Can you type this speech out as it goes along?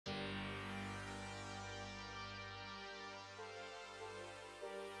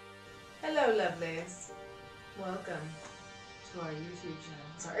Hello, lovelies. Welcome to our YouTube channel.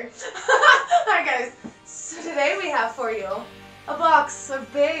 Sorry. Hi, guys. So today we have for you a box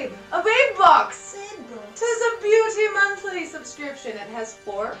of Babe. A Babe box. BabeBox. Tis a beauty monthly subscription. It has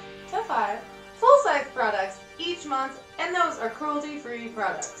 4 to 5 full-size products each month, and those are cruelty-free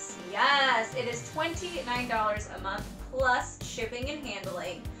products. Yes, it is $29 a month plus shipping and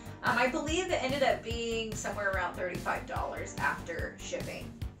handling. I believe it ended up being somewhere around $35 after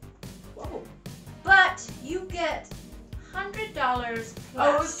shipping. Whoa. But you get $100 plus.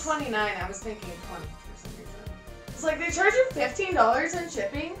 Oh, it was $29. I was thinking 20 for some reason. It's like they charge you $15 in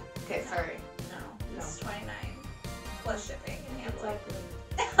shipping. Okay, sorry. No, it's $29 plus shipping and It's handling.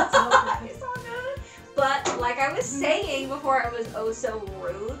 all good. It's all good. But like I was saying before I was oh so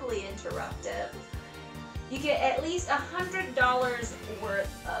rudely interrupted, you get at least $100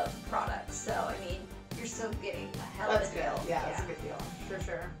 worth of products. So I mean, you're still getting a hell of a deal. Good. Yeah, that's a good deal for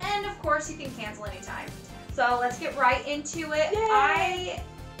sure. And of course, you can cancel anytime. So let's get right into it. Yay. I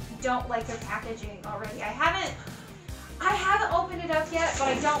don't like their packaging already. I haven't opened it up yet, but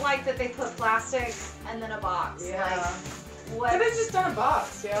I don't like that they put plastic and then a box. Yeah. Like, what? Could have just done a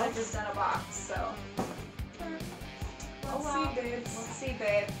box, Could yo. have just done a box. So. We'll well. see, babes. We'll see,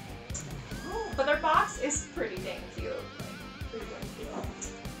 babe. But their box is pretty dang cute. Pretty dang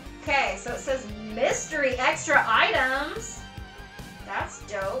cute. Okay, so it says mystery extra items. That's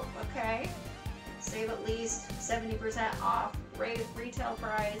dope. Okay. Save at least 70% off retail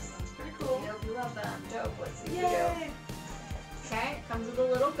price. That's pretty cool. I hope you love them. Dope. Let's see what Yay. we do. Okay, comes with a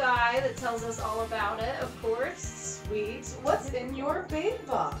little guy that tells us all about it, of course. Sweet. What's in your Babe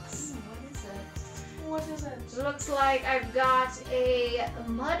box? What is it? What is it? It looks like I've got a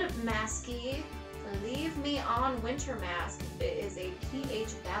mud masky Leave Me On winter mask. It is a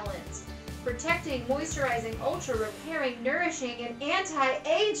pH balance, protecting, moisturizing, ultra repairing, nourishing, and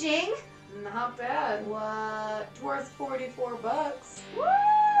anti-aging. Not bad. What? It's worth 44 bucks.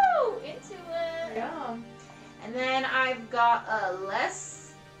 Woo! Into it. Yeah. And then I've got a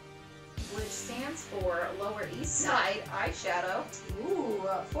less, which stands for Lower East Side eyeshadow. Ooh,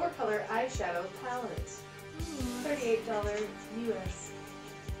 a 4-color eyeshadow palette. $38 US.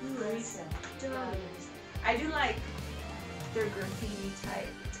 $38. I do like their graffiti type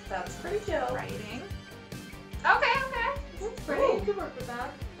That's pretty cute. writing. Okay. That's pretty. Ooh. You could work with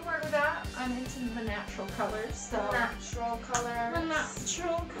that. I'll work with that. I'm into the natural colors, so. Natural color. The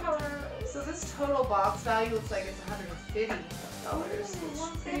natural colors. So this total box value looks like it's $150.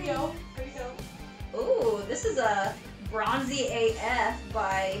 Pretty dope. Pretty dope. Ooh, this is a Bronzy AF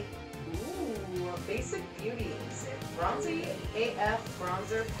by. Ooh, a Basic Beauty. Bronzy AF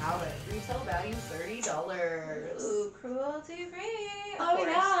Bronzer Palette. Retail value $30. Ooh, cruelty-free. Oh, Of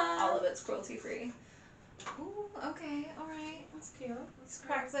course, yeah. all of it's cruelty-free. Ooh, okay, alright. That's cute. Let's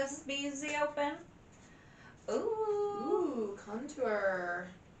crack this beezy open. Ooh. Ooh, contour.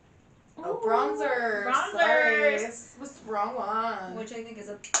 Ooh, Oh, bronzer. Bronzers. Sorry. This was the wrong one. Which I think is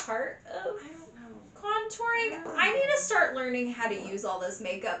a part of I don't know. contouring. I need to start learning how to use all this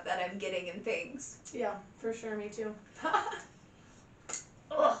makeup that I'm getting and things. Yeah, for sure. Me too. Ugh.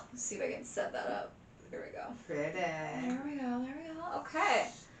 Let's see if I can set that up. Here we go. Pretty. There we go. Okay.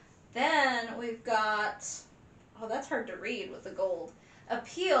 Then we've got, oh, that's hard to read with the gold.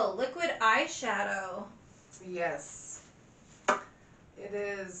 Appeal Liquid Eyeshadow. Yes. It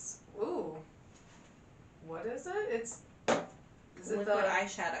is. Ooh. What is it? Is it Liquid the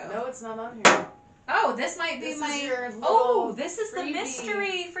eyeshadow. No, it's not on here. Oh, this might be This my. is your Oh, little this is the freebie.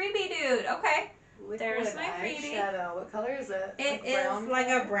 mystery freebie dude. Okay. Liquid There's my freebie. eyeshadow. What color is it? It is brown like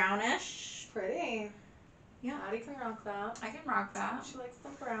color? a brownish. Pretty. Yeah. Addie can rock that. I can rock that. She likes the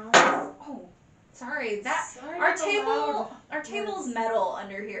brown. Oh, sorry. Sorry Our about the loud. table's Yes. metal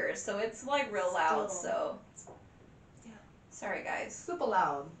under here, so it's like real loud. Still. So. Yeah. Sorry, guys. Super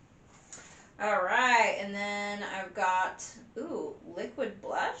loud. All right, and then I've got liquid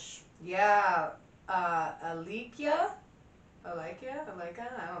blush. Yeah. Alekia? I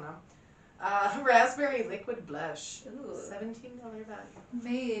don't know. Raspberry liquid blush. Ooh. $17 value.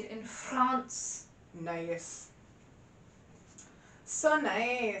 Made in France. Nice. So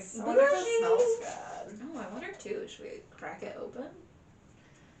nice. I wonder if it smells good. Oh, I wonder too. Should we crack it open?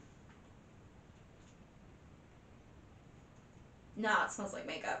 Nah, it smells like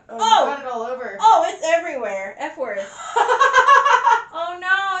makeup. Oh, you got it all over. Oh, it's everywhere. F word. Oh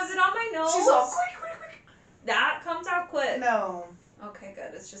no, is it on my nose? She's all quick. That comes out quick. No. Okay,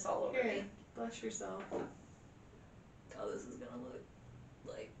 good. It's just all over Here, me. blush yourself. Oh, this is gonna look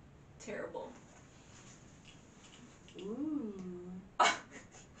like terrible. Ooh.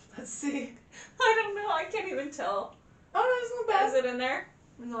 Let's see. I don't know. I can't even tell. Oh, no, it's not Is bad. it in there?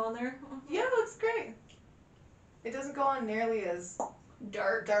 Is it on there? Yeah, it looks great. It doesn't go on nearly as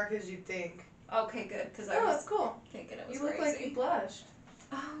Dark. as you'd think. Okay, good. Because I Oh, was that's cool. thinking it was You look crazy. like you blushed.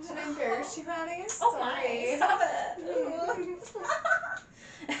 Oh, Did I embarrass you, honey? Oh Sorry. my! Stop it.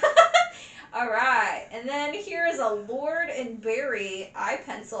 All right, and then here is a Lord and Berry eye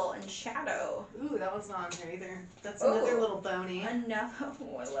pencil and shadow. Ooh, that one's not on here either. That's another little bony. Another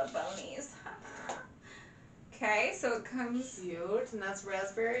one of bonies. Okay, so it comes. Cute, and that's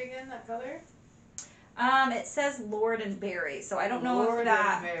raspberry again. That color. It says Lord and Berry, so I don't know Lord if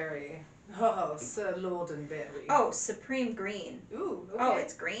that. and Berry. Oh, Sir Lord and Berry. Oh, Supreme Green. Ooh. Okay. Oh,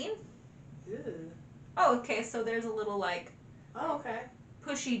 it's green. Ew. Oh, okay. So there's a little like. Oh, okay.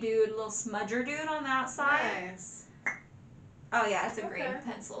 Pushy dude, little smudger dude on that side. Nice. Oh yeah, it's a green Okay.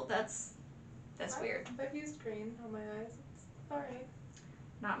 pencil. That's weird. I've used green on my eyes. It's alright.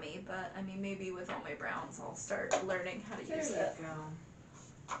 Not me, but I mean maybe with all my browns I'll start learning how to There use you it.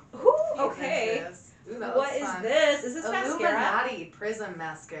 go. Ooh, okay. Ooh, that What looks is fun. this? Is this mascara? Illuminati Prism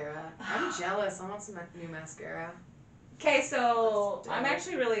Mascara. I'm jealous. I want some new mascara. Okay, so That's I'm dope.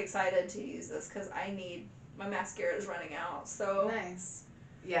 actually really excited to use this because my mascara is running out. So Nice.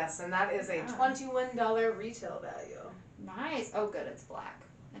 Yes, and that is a Yeah. $21 retail value. nice. Oh, good, it's black.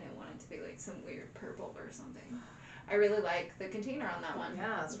 I didn't want it to be like some weird purple or something. I really like the container on that one.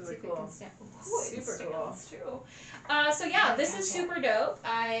 Yeah, it's Let's really see if it cool. can stand. Ooh, it Super cool. stands too. So yeah, this is super dope.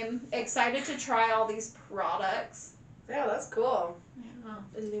 I'm excited to try all these products. Yeah, that's cool. Yeah.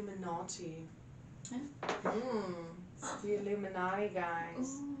 Illuminati. Yeah. It's the Illuminati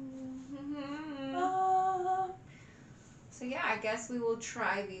guys. Mhm. Ah. So yeah, I guess we will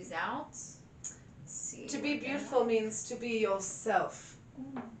try these out. Let's see. To be beautiful means to be yourself.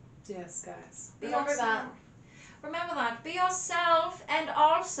 Ooh. Yes, guys. Be Remember yourself. that. Remember that. Be yourself and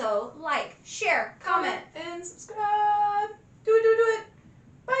also like, share, comment. And subscribe.